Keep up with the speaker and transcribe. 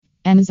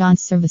Amazon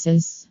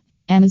services.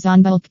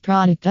 Amazon bulk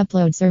product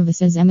upload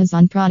services.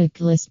 Amazon product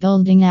list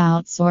building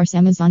outsource.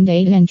 Amazon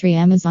data entry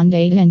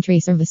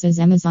services.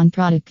 Amazon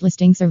product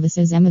listing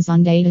services.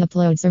 Amazon data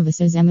upload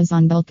services.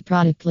 Amazon bulk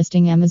product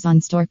listing.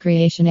 Amazon store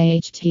creation.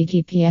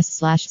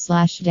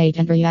 https://date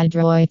entry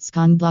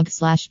adroits.com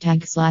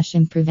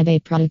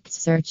blog/tag/improve product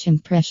search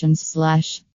impressions/